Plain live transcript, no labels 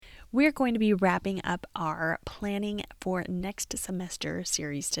We're going to be wrapping up our planning for next semester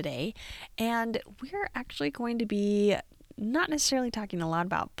series today, and we're actually going to be not necessarily talking a lot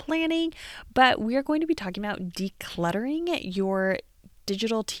about planning, but we're going to be talking about decluttering your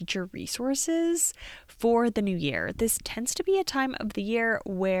digital teacher resources for the new year. This tends to be a time of the year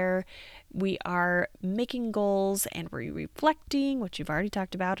where we are making goals and we're reflecting, which you've already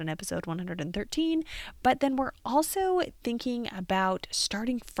talked about in episode 113, but then we're also thinking about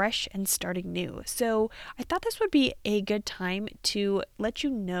starting fresh and starting new. So I thought this would be a good time to let you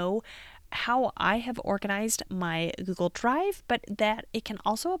know how I have organized my Google Drive, but that it can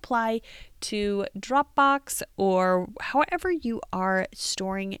also apply to Dropbox or however you are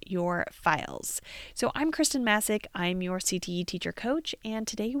storing your files. So I'm Kristen Masick, I'm your CTE teacher coach, and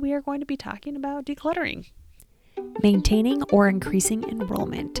today we are going to be talking about decluttering. Maintaining or increasing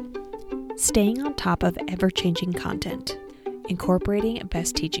enrollment, staying on top of ever-changing content, incorporating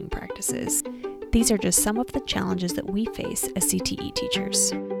best teaching practices. These are just some of the challenges that we face as CTE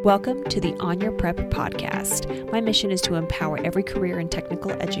teachers. Welcome to the On Your Prep podcast. My mission is to empower every career and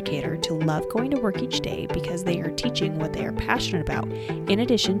technical educator to love going to work each day because they are teaching what they are passionate about, in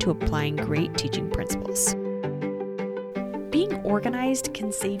addition to applying great teaching principles. Being organized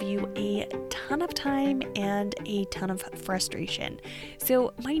can save you a ton of time and a ton of frustration.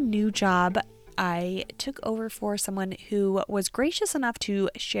 So my new job, I took over for someone who was gracious enough to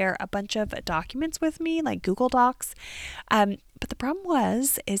share a bunch of documents with me, like Google Docs. But the problem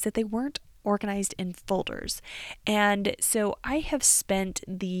is that they weren't organized in folders. And so I have spent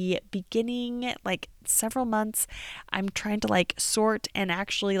the beginning, several months, I'm trying to sort and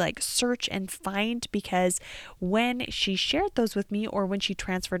actually search and find, because when she shared those with me or when she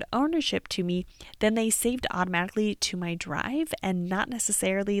transferred ownership to me, then they saved automatically to my drive and not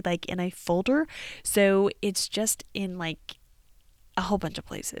necessarily in a folder. So it's just in a whole bunch of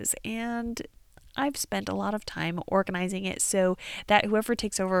places. And I've spent a lot of time organizing it so that whoever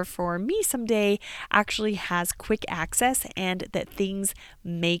takes over for me someday actually has quick access and that things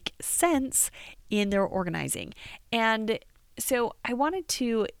make sense in their organizing. And so I wanted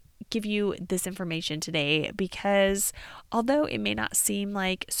to give you this information today because although it may not seem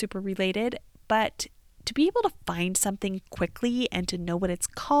super related, but to be able to find something quickly and to know what it's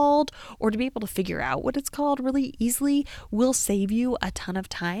called, or to be able to figure out what it's called really easily, will save you a ton of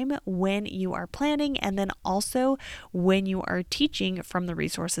time when you are planning, and then also when you are teaching from the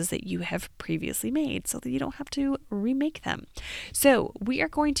resources that you have previously made so that you don't have to remake them. So we are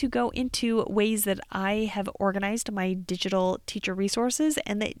going to go into ways that I have organized my digital teacher resources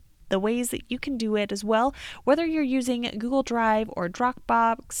and the ways that you can do it as well, whether you're using Google Drive or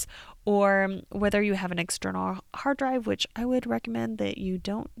Dropbox, or whether you have an external hard drive, which I would recommend that you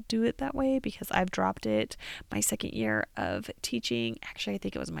don't do it that way because I've dropped it my second year of teaching. Actually, I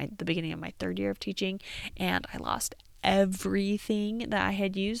think it was the beginning of my third year of teaching, and I lost everything that I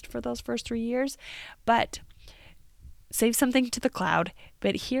had used for those first 3 years. But save something to the cloud.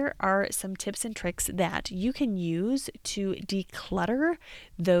 But here are some tips and tricks that you can use to declutter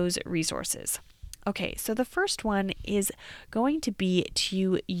those resources. Okay, so the first one is going to be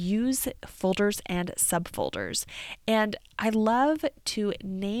to use folders and subfolders. And I love to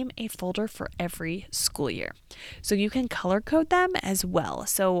name a folder for every school year. So you can color code them as well.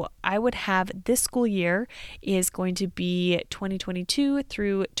 So I would have this school year is going to be 2022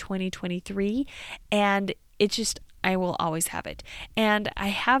 through 2023. And I will always have it. And I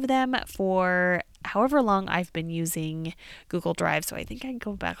have them for however long I've been using Google Drive. So I think I can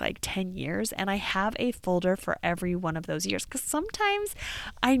go back 10 years, and I have a folder for every one of those years. Because sometimes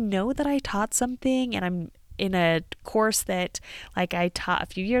I know that I taught something and I'm in a course that I taught a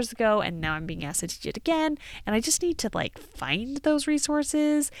few years ago, and now I'm being asked to teach it again. And I just need to find those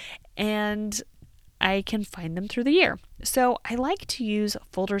resources, and I can find them through the year. So I like to use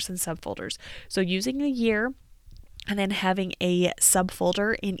folders and subfolders. So using the year, and then having a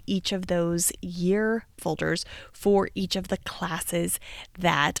subfolder in each of those year folders for each of the classes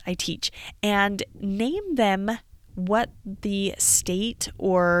that I teach, and name them what the state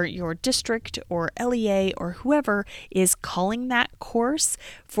or your district or LEA or whoever is calling that course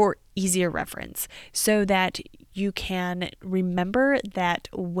for easier reference, so that you can remember that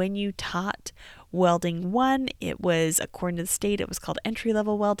when you taught welding 1, it was, according to the state, it was called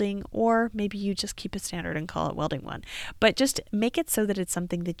entry-level welding, or maybe you just keep it standard and call it welding 1. But just make it so that it's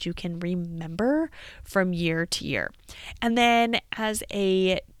something that you can remember from year to year. And then as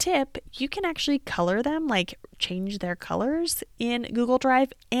a tip, you can actually color them, change their colors in Google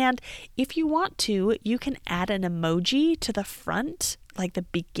Drive. And if you want to, you can add an emoji to the front, the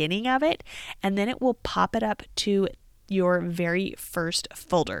beginning of it, and then it will pop it up to your very first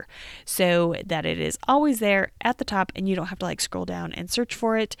folder so that it is always there at the top and you don't have to like scroll down and search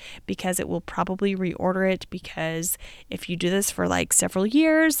for it, because it will probably reorder it, because if you do this for like several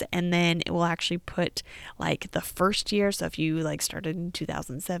years, and then it will actually put like the first year. So if you like started in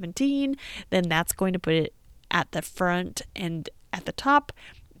 2017, then that's going to put it at the front and at the top.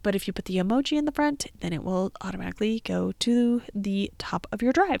 But if you put the emoji in the front, then it will automatically go to the top of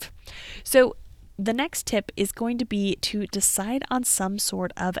your drive. So the next tip is going to be to decide on some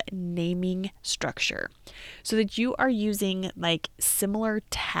sort of naming structure so that you are using like similar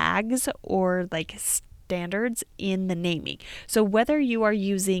tags or like standards in the naming. So whether you are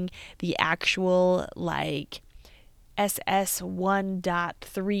using the actual like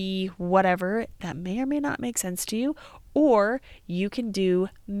SS1.3 whatever, that may or may not make sense to you, or you can do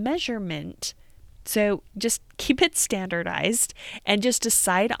measurement. So just keep it standardized and just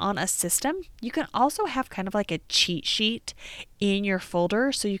decide on a system. You can also have kind of like a cheat sheet in your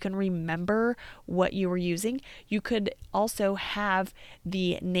folder so you can remember what you were using. You could also have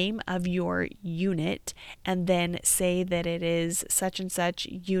the name of your unit and then say that it is such and such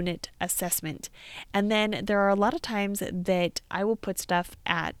unit assessment. And then there are a lot of times that I will put stuff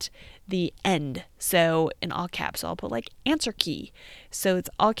at the end. So in all caps, so I'll put like answer key. So it's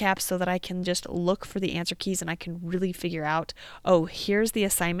all caps so that I can just look for the answer keys and I can really figure out, oh, here's the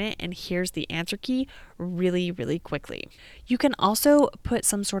assignment and here's the answer key really, really quickly. You can also put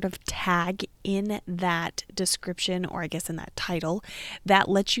some sort of tag in that description, or I guess in that title, that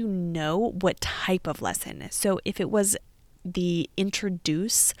lets you know what type of lesson. So if it was the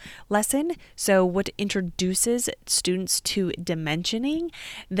introduce lesson, so what introduces students to dimensioning,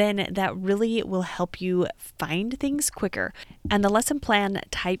 then that really will help you find things quicker. And the lesson plan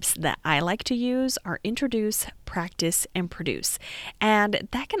types that I like to use are introduce, practice, and produce. And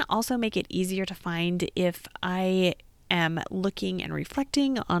that can also make it easier to find if I am looking and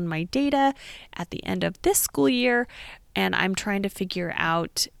reflecting on my data at the end of this school year, and I'm trying to figure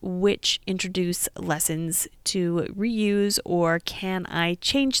out which introduce lessons to reuse, or can I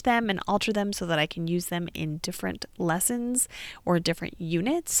change them and alter them so that I can use them in different lessons or different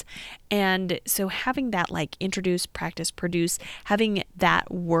units. And so having that like introduce, practice, produce, having that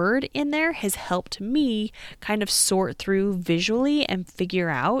word in there has helped me kind of sort through visually and figure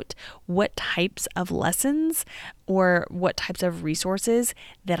out what types of lessons or what types of resources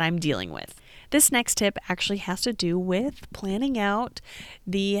that I'm dealing with. This next tip actually has to do with planning out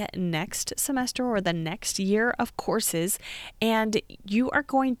the next semester or the next year of courses, and you are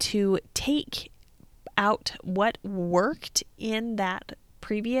going to take out what worked in that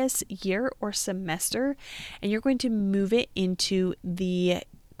previous year or semester, and you're going to move it into the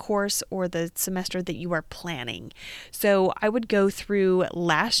course or the semester that you are planning. So I would go through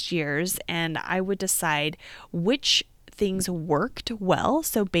last year's and I would decide which things worked well.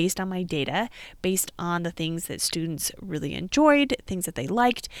 So based on my data, based on the things that students really enjoyed, things that they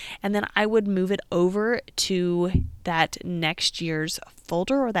liked, and then I would move it over to that next year's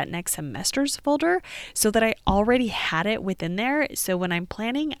folder or that next semester's folder so that I already had it within there. So when I'm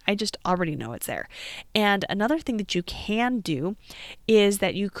planning, I just already know it's there. And another thing that you can do is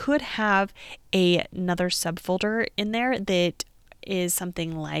that you could have another subfolder in there that is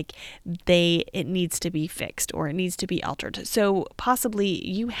something like it needs to be fixed or it needs to be altered. So possibly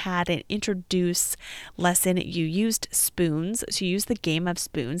you had an introduce lesson, you used spoons, so you used the game of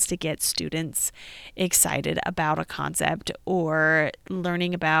spoons to get students excited about a concept or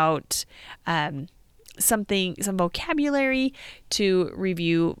learning about some vocabulary to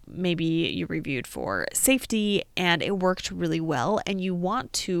review. Maybe you reviewed for safety and it worked really well, and you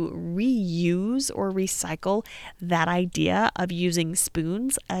want to reuse or recycle that idea of using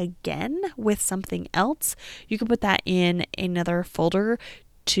spoons again with something else. You can put that in another folder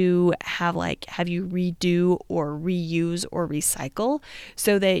to have you redo or reuse or recycle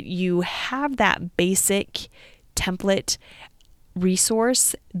so that you have that basic template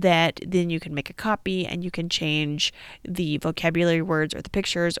resource that then you can make a copy and you can change the vocabulary words or the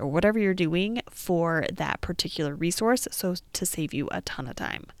pictures or whatever you're doing for that particular resource, so to save you a ton of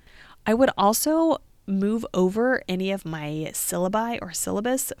time. I would also move over any of my syllabi or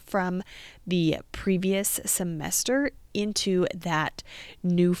syllabus from the previous semester into that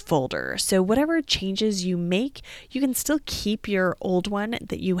new folder. So whatever changes you make, you can still keep your old one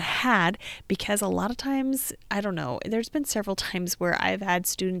that you had, because a lot of times, I don't know, there's been several times where I've had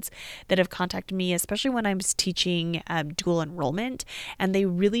students that have contacted me, especially when I was teaching dual enrollment, and they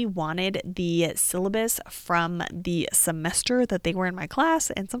really wanted the syllabus from the semester that they were in my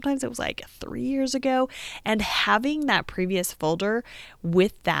class, and sometimes it was like 3 years ago, and having that previous folder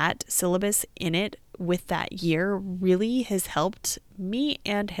with that syllabus in it with that year really has helped me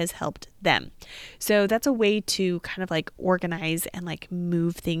and has helped them. So that's a way to kind of like organize and like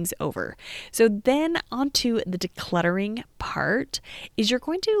move things over. So then onto the decluttering part is you're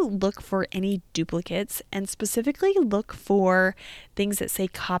going to look for any duplicates and specifically look for things that say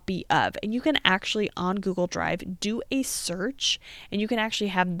copy of. And you can actually on Google Drive do a search and you can actually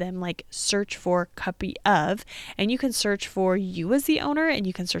have them like search for copy of, and you can search for you as the owner and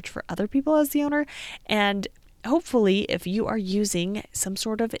you can search for other people as the owner. And hopefully, if you are using some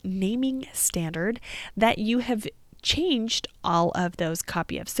sort of naming standard, that you have changed all of those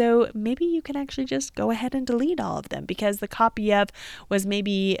copy of. So maybe you can actually just go ahead and delete all of them because the copy of was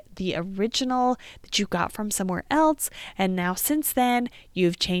maybe the original that you got from somewhere else. And now since then,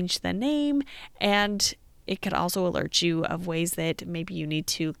 you've changed the name, and it could also alert you of ways that maybe you need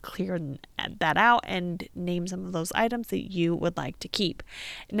to clear that out and name some of those items that you would like to keep.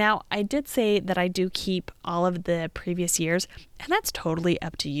 Now, I did say that I do keep all of the previous years, and that's totally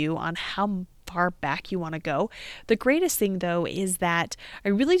up to you on how far back you want to go. The greatest thing though is that I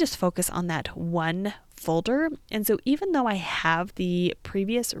really just focus on that one folder. And so even though I have the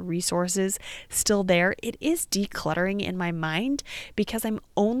previous resources still there, it is decluttering in my mind because I'm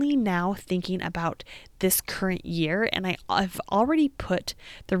only now thinking about this current year, and I've already put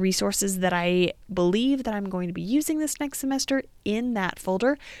the resources that I believe that I'm going to be using this next semester in that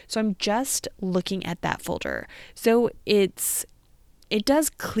folder. So I'm just looking at that folder. So it does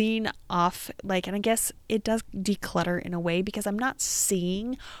clean off, and I guess it does declutter in a way because I'm not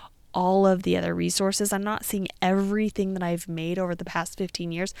seeing all of the other resources. I'm not seeing everything that I've made over the past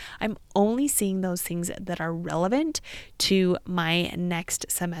 15 years. I'm only seeing those things that are relevant to my next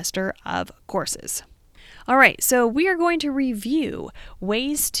semester of courses. All right, so we are going to review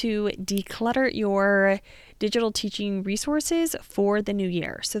ways to declutter your digital teaching resources for the new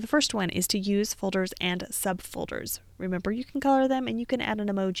year. So the first one is to use folders and subfolders. Remember, you can color them and you can add an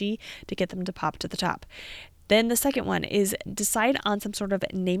emoji to get them to pop to the top. Then the second one is decide on some sort of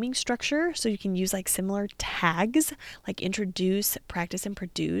naming structure. So you can use like similar tags like introduce, practice and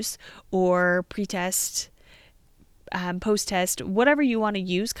produce, or pretest, post-test, whatever you want to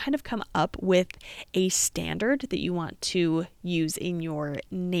use. Kind of come up with a standard that you want to use in your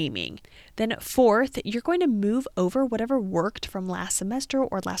naming. Then fourth, you're going to move over whatever worked from last semester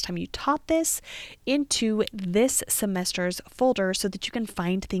or last time you taught this into this semester's folder so that you can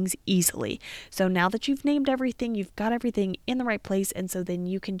find things easily. So now that you've named everything, you've got everything in the right place, and so then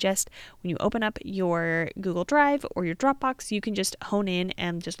you can just, when you open up your Google Drive or your Dropbox, you can just hone in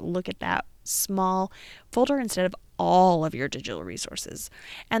and just look at that small folder instead of all of your digital resources.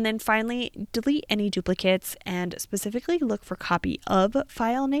 And then finally, delete any duplicates and specifically look for copy of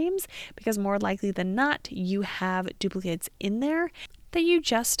file names because more likely than not, you have duplicates in there that you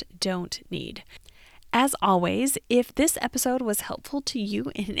just don't need. As always, if this episode was helpful to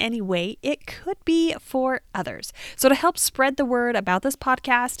you in any way, it could be for others. So to help spread the word about this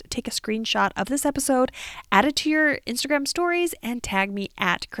podcast, take a screenshot of this episode, add it to your Instagram stories, and tag me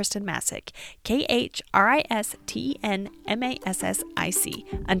at Kristen Masick,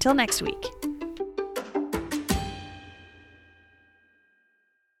 KHRISTENMASSIC. Until next week.